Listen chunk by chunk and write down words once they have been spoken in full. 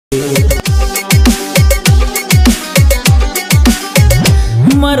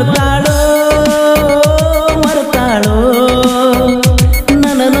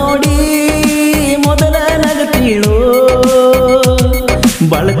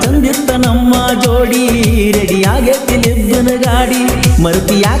ಚಂದಿತ್ತ ನಮ್ಮ ಜೋಡಿ ರೆಡಿ ಆಗೈತಿ ಲಿಬ್ಬನ ಗಾಡಿ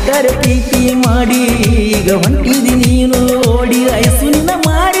ಮರುತಿ ಯಾಕಾರ ಪ್ರೀತಿ ಮಾಡಿ ಈಗ ಹೊಂಟಿದಿ ನೀನು ಓಡಿ ಐಸು ನಿನ್ನ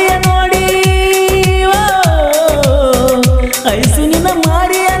ಮಾರಿಯ ನೋಡಿ ಐಸು ನಿನ್ನ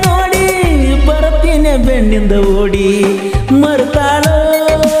ಮಾರಿಯ ನೋಡಿ ಬರ್ತೀನಿ ಬೆನ್ನಿಂದ ಓಡಿ ಮರ್ತಾಳೋ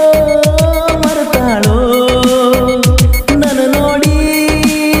ಮರ್ತಾಳೋ ನನ್ನ ನೋಡಿ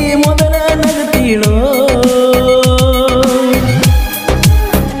ಮೊದಲ ನಗತೀಳೋ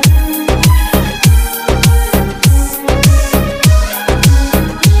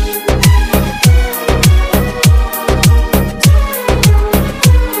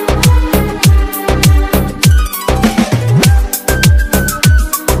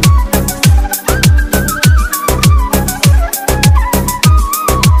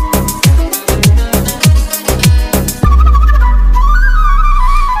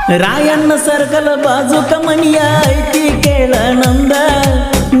ರಾಯಣ್ಣ ಸರ್ಕಲ್ ಬಾಜುಕ ಮನಿಯ ಐತಿ ಕೇಳ ನಂದ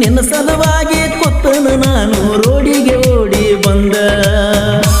ನಿನ್ನ ಸಲುವಾಗಿ ಕೂತನು ನಾನು ರೋಡಿಗೆ ಓಡಿ ಬಂದ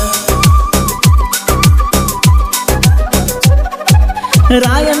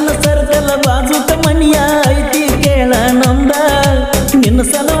ರಾಯಣ್ಣ ಸರ್ಕಲ್ ಬಾಜುಕ ಮನಿಯ ಐತಿ ಕೇಳ ನಂದ ನಿನ್ನ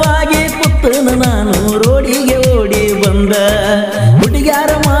ಸಲುವಾಗಿ ಕೂತನು ನಾನು ರೋಡಿಗೆ ಓಡಿ ಬಂದ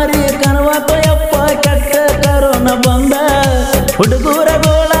ಹುಡುಗ್ಯಾರ ಮಾರಿ ಕನವತಯಪ್ಪ ಕೆಟ್ಟ ಕರೋನ ಬಂದ ಹುಡುಗರ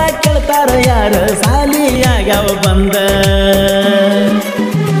ಗೋಳ ಕೇಳ್ತಾರ ಯಾರ ಸಾಲಿಯಾಗ್ಯಾವ ಬಂದ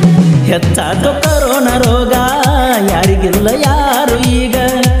ಹೆಚ್ಚಾತು ಕರೋನಾ ರೋಗ ಯಾರಿಗಿಲ್ಲ ಯಾರು ಈಗ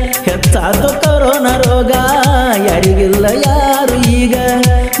ಹೆಚ್ಚಾತು ಕರೋನಾ ರೋಗ ಯಾರಿಗಿಲ್ಲ ಯಾರು ಈಗ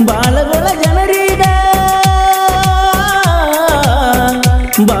ಬಾಳಗೊಳ ಜನರೀಗ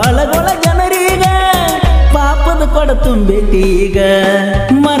ಬಾಳಗೊಳ ಜನರೀಗ ಪಾಪದ ಕೊಡ ತುಂಬೈತಿ ಈಗ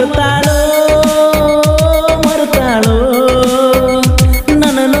ಮರ್ತಾಳೋ ಮರ್ತಾಳೋ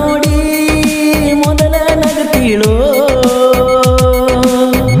ನನ್ನ ನೋಡಿ ಮೊದಲ ನಗತೀಳೋ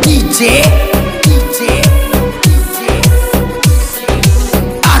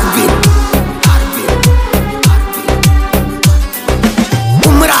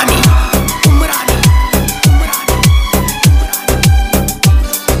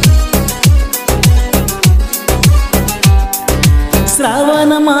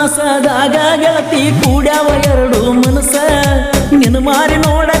ಶ್ರಾವಣ ಮಾಸದಾಗ ಗೆಳತಿ ಕೂಡ್ಯಾವ ಎರಡು ಮನಸ ನಿನ್ನ ಮಾರಿ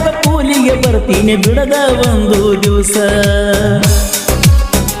ನೋಡಕ ಕೂಲಿಗೆ ಬರ್ತೀನಿ ಬಿಡದ ಒಂದು ದಿವಸ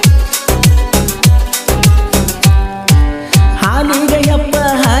ಹಾಲಿಗೆ ಯಪ್ಪ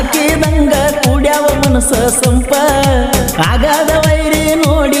ಹಾಕಿದಂಗ ಕೂಡ್ಯಾವ ಮನಸ ಸಂಪ ಆಗಾದ ವೈರಿ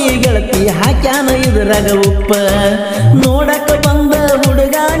ನೋಡಿ ಗೆಳತಿ ಹಾಕ್ಯಾನ ಇದ್ರಾಗ ಉಪ್ಪ ನೋಡಕ ಬಂದ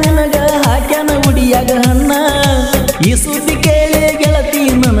ಹುಡುಗ ನಿನಗ ಹಾಕ್ಯಾನ ಉಡಿಯಾಗ ಹಣ್ಣ ಈ ಸುದ್ದಿ ಕೇಳಿ ಗೆಳತಿ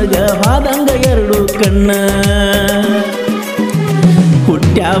ನನಗ ಹಾದಂಗ ಎರಡು ಕಣ್ಣ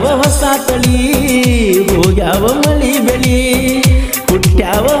ಹುಟ್ಟ್ಯಾವ ಹೊಸ ತಳಿ ಹೋಗ್ಯಾವ ಮಳಿ ಬೆಳಿ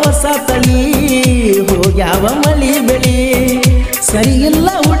ಹುಟ್ಟ್ಯಾವ ಹೊಸ ತಳಿ ಹೋಗ್ಯಾವ ಮಳಿ ಬೆಳಿ ಸರಿಯಿಲ್ಲ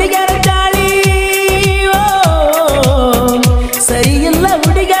ಹುಡುಗರ ಚಾಳಿ ಸರಿಯಿಲ್ಲ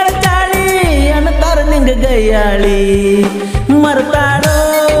ಹುಡುಗರ ಚಾಳಿ ಅನ್ನತಾರ ನಿಂಗ ಗಯ್ಯಾಳಿ ಮರ್ತಾಳೋ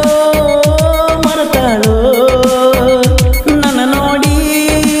ಮರ್ತಾಳೋ ನನ್ನ ನೋಡಿ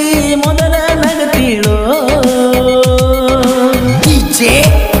ಮೊದಲ ನಗತೀಳೋ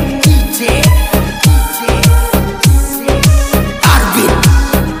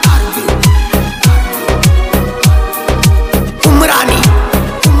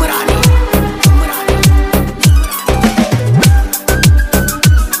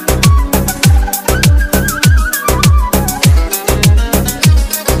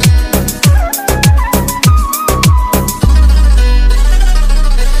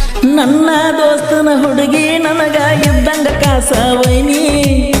ನನ್ನ ದೋಸ್ತನ ಹುಡುಗಿ ನನಗ ಇದ್ದಂಗ ಕಾಸ ವೈನಿ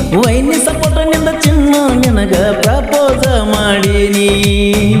ವೈನಿ ಸಪೋಟ ನಿಂದ ಚಿನ್ನ ನಿನಗ ಪ್ರಪೋಸ ಮಾಡೀನಿ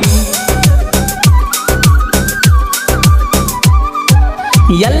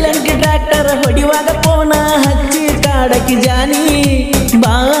ಎಲ್ಲಂಟಿ ಟ್ರ್ಯಾಕ್ಟರ್ ಹೊಡಿವಾಗ ಫೋನ ಹಚ್ಚಿ ಕಾಡಕಿ ಜಾನಿ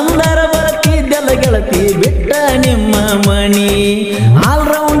ಬಾಂದರ ಬರತ್ತಿದ್ದೆಲ್ಲ ಗೆಳತಿ ಬಿಟ್ಟ ನಿಮ್ಮ ಮನಿ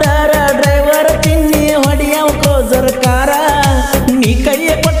ಆಲ್ರೌಂಡರ್ ಡ್ರೈವರ್ ಚಿನ್ನಿ ಹೊಡಿಯವ ಕ್ಲೋಸರ್ ಕಾರ ನೀ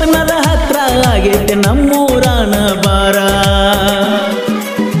ಕೈಯ ಕೊಟ್ಟನದ ಹತ್ರ ಆಗೈತೆ ನಮ್ಮೂರಾನ ಬಾರ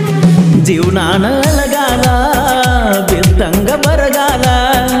ಜೀವನಾನ ಅಲಗಾಲ ಬಿದ್ದಂಗ ಬರಗಾಲ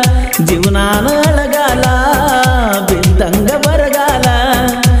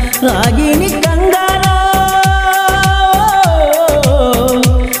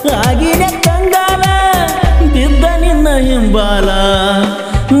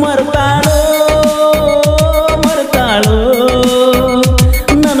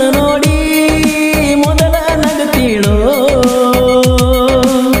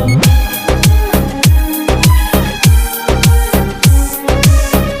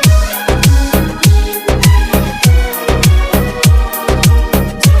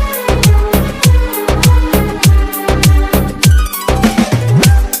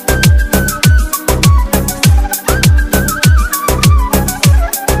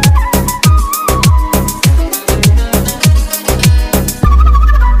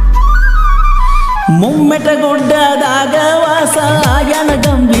ಗುಡ್ಡದಾಗ ವಾಸ ಆಗ್ಯಾನ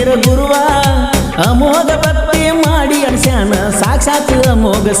ಗಂಭೀರ ಗುರುವ ಅಮೋಘ ಭಕ್ತಿ ಮಾಡಿ ಅನ್ಸ್ಯಾನ ಸಾಕ್ಷಾತ್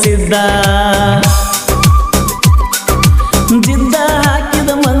ಅಮೋಘ ಸಿದ್ಧ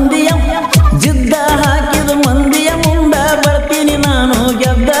ಜಿದ್ದ ಹಾಕಿದ ಮಂದಿಯ ಮುಂದ ಬರ್ತೀನಿ ನಾನು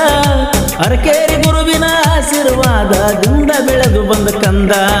ಗೆದ್ದ ಅರಕೇರಿ ಗುರುವಿನ ಆಶೀರ್ವಾದದಿಂದ ಬೆಳೆದು ಬಂದ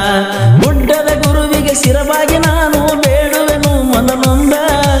ಕಂದ ಗುಡ್ಡದ ಗುರುವಿಗೆ ಶಿರವಾಗಿ ನಾನು ಬೇಡುವೆನು ಮನನೊಂದ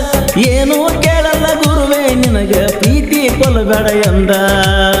ಏನೂ ಕೇಳಲ್ಲ ಗುರುವೇ ನಿನಗ ಪ್ರೀತಿ ಕೊಲ್ಲಬೇಡ ಎಂದ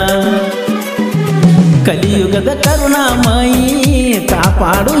ಕಲಿಯುಗದ ಕರುಣಾಮಯಿ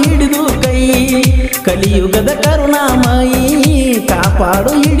ಕಾಪಾಡು ಹಿಡಿದು ಕೈ ಕಲಿಯುಗದ ಕರುಣಾಮಯಿ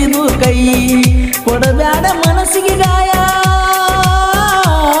ಕಾಪಾಡು ಹಿಡಿದು ಕೈ ಕೊಡಬ್ಯಾಡ ಮನಸ್ಸಿಗೆ ಗಾಯ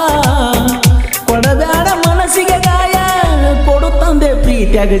ಕೊಡಬ್ಯಾಡ ಮನಸ್ಸಿಗೆ ಗಾಯ ಕೊಡು ತಂದೆ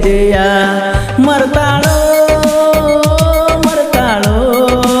ಪ್ರೀತಿಯಾಗ ಜಯ ಮರ್ತಾಳೋ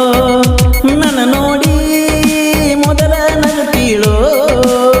ನನ್ನ ನೋಡಿ ಮೊದಲ ನಗುತ್ತೀಳೋ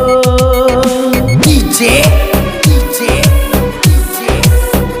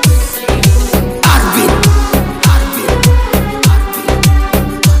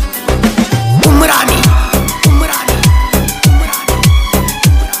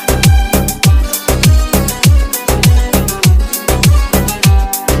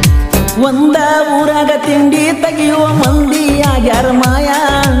ಒಂದ ಊರಾಗ ತಿಂಡಿ ತೆಗೆಯುವ ಮಂದಿ ಆಗ್ಯಾರ ಮಾಯ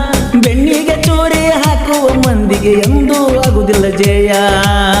ಬೆಣ್ಣಿಗೆ ಚೂರಿ ಹಾಕುವ ಮಂದಿಗೆ ಎಂದೂ ಆಗುವುದಿಲ್ಲ ಜಯ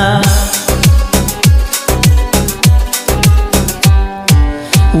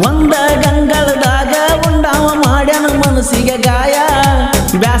ಒಂದ ಗಂಗಳದಾಗ ಉಂಡಾವ ಮಾಡ್ಯಾನ ಮನಸ್ಸಿಗೆ ಗಾಯ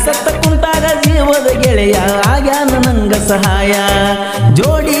ಬ್ಯಾಸತ್ತ ಕುಂತಾಗ ಜೀವದ ಗೆಳೆಯ ಆಗ್ಯಾನ ನಂಗ ಸಹಾಯ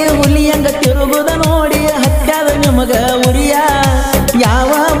ಜೋಡಿ ಹುಲಿಯಂಗ ತಿರುಗುದ ನೋಡಿ ಹತ್ಯಾದ ನಿಮಗ ಉರಿಯ ಯಾವ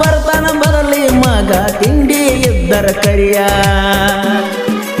ಬರ್ತಾನ ಬರಲಿ ಮಗ ತಿಂಡಿ ಇದ್ದರ ಕರಿಯ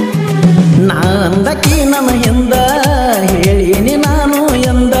ನಾ ಅಂದಕಿ ನನ್ನ ಹಿಂದ ಹೇಳಿನಿ ನಾನು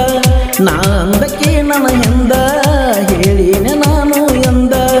ಎಂದ ನಾ ಅಂದಕಿ ನನ್ನ ಹಿಂದ ಹೇಳಿನಿ ನಾನು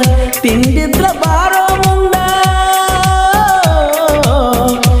ಎಂದ ತಿಂಡಿದ್ರ ಬಾರೋ ಮುಂದ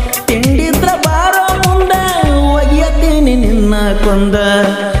ತಿಂಡಿದ್ರ ಬಾರೋ ಮುಂದ ಒಗೆಯತೀನಿ ನಿನ್ನ ಕೊಂದ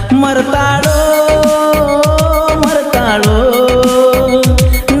ಮರ್ತಾಳೋ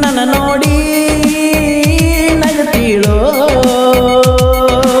ನನ್ನ ನೋಡಿ ನಗತೀಳೋ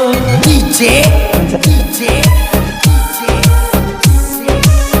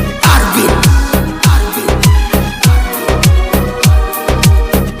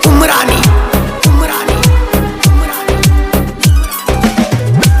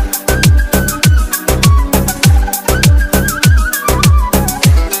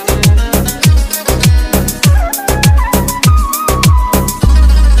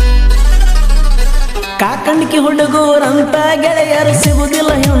ಕಾಕಂಡಿಕೆ ಹುಡುಗೂರಂತ ಗೆಳೆಯರು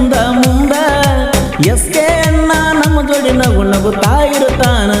ಸಿಗುದಿಲ್ಲ ಹಿಂದ ಮುಂದ ಎಸ್ಕೆ ಅಣ್ಣ ನಮ್ಮ ಜೋಡಿ ನಗು ನಗುತ್ತಾ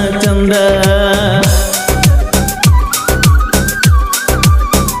ಇರುತ್ತಾನ ಚಂದ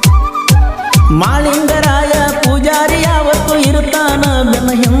ಮಾಳಿಂಗರಾಯ ಪೂಜಾರಿ ಯಾವತ್ತು ಇರುತ್ತಾನ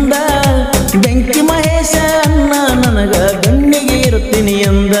ಬೆನ್ನ ಹಿಂದ ಬೆಂಕಿ ಮಹೇಶ ಅಣ್ಣ ನನಗ ಬೆನ್ನಿಗೆ ಇರುತ್ತೀನಿ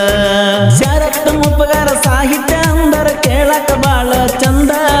ಎಂದ ಶರತ್ ಮುಪ್ಪಗಾರ ಸಾಹಿತ್ಯ ಅಂದರ ಕೇಳಕ ಬಾಳ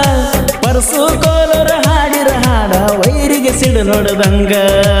ಚಂದ ಪರಸು ಕೋಲರ ಹಾಡಿರ ಹಾಡ ವೈರಿಗೆ ಸಿಡು ನೋಡದಂಗ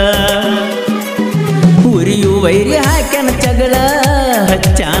ಉರಿಯು ವೈರಿ ಹಾಕ್ಯಾನ ಜಗಳ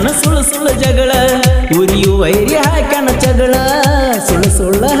ಹಚ್ಚಾನ ಸುಳ್ಳು ಸುಳ್ಳು ಜಗಳ ಉರಿಯು ವೈರಿ ಹಾಕ್ಯಾನ ಜಗಳ ಸುಳ್ಳು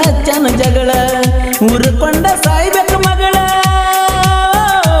ಸುಳ್ಳು ಹಚ್ಚಾನ ಜಗಳ ಉರ್ಕೊಂಡ ಸಾಯ್ಬೇಕು ಮಗಳ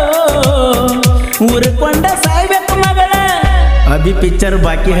ಉರ್ಕೊಂಡ ಸಾಯ್ಬೇಕು ಮಗಳ ಅಭಿ ಪಿಕ್ಚರ್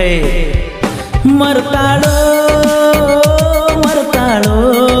ಬಾಕಿ ಹೈ ಮರ್ತಾಳೋ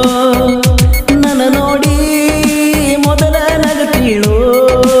ನನ್ನ ನೋಡಿ ಮೊದಲ ನಗತೀಳೋ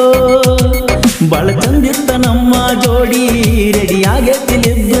ಬಾಳ ಚಂದಿತ್ತ ನಮ್ಮ ಜೋಡಿ ರೆಡಿಯಾಗೈತಿ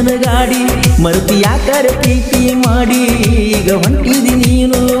ಲಿದ್ದನ ಗಾಡಿ ಮರುತಿ ಯಾಕಾರ ಪ್ರೀತಿ ಮಾಡಿ ಈಗ ಹೊಂಟಿದಿ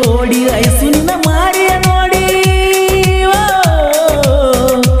ನೀನು ಓಡಿ ಐಸು ನಿನ್ನ ಮಾರಿಯ ನೋಡಿ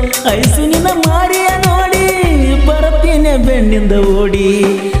ಐಸು ನಿನ್ನ ಮಾರಿಯ ನೋಡಿ ಬರ್ತೀನಿ ಬೆನ್ನಿಂದ ಓಡಿ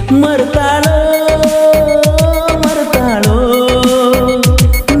ಮರ್ತಾಳೋ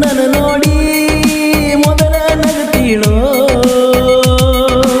ನನ್ನ ನೋಡಿ ಮೊದಲ ನಗತೀಳೋ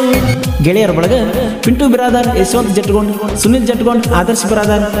ಗೆಳೆಯರ ಬಳಗ ಪಿಂಟು ಬಿರಾದಾರ್ ಯಶವಂತ್ ಜಟ್ಗೊಂಡ್ ಸುನಿಲ್ ಜಟ್ಗೊಂಡ್ ಆದರ್ಶ್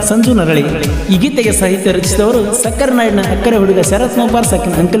ಬಿರಾದಾರ್ ಸಂಜು ನರಳಿ ಈ ಗೀತೆಗೆ ಸಾಹಿತ್ಯ ರಚಿಸಿದವರು ಸಕ್ಕರೆ ನಾಡಿನ ಅಕ್ಕರೆ ಹುಡುಗ ಶರತ್ ಮೋಪಾರ್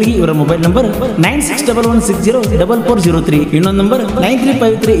ಸಕಿನ್ ಅಂಕಲ್ಗಿ ಇವರ ಮೊಬೈಲ್ ನಂಬರ್ 9611604403 ಇನ್ನೊಂದು ನಂಬರ್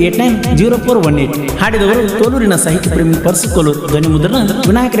 9353890418 ಹಾಡಿದವರು ಕೋಲೂರಿನ ಸಾಹಿತ್ಯ ಪ್ರೇಮಿ ಪರ್ಸು ಕೋಲೂರು ಧ್ವನಿ ಮುದ್ರಣ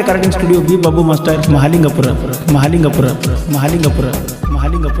Vinayaka recording studio B Babu master Mahalingapura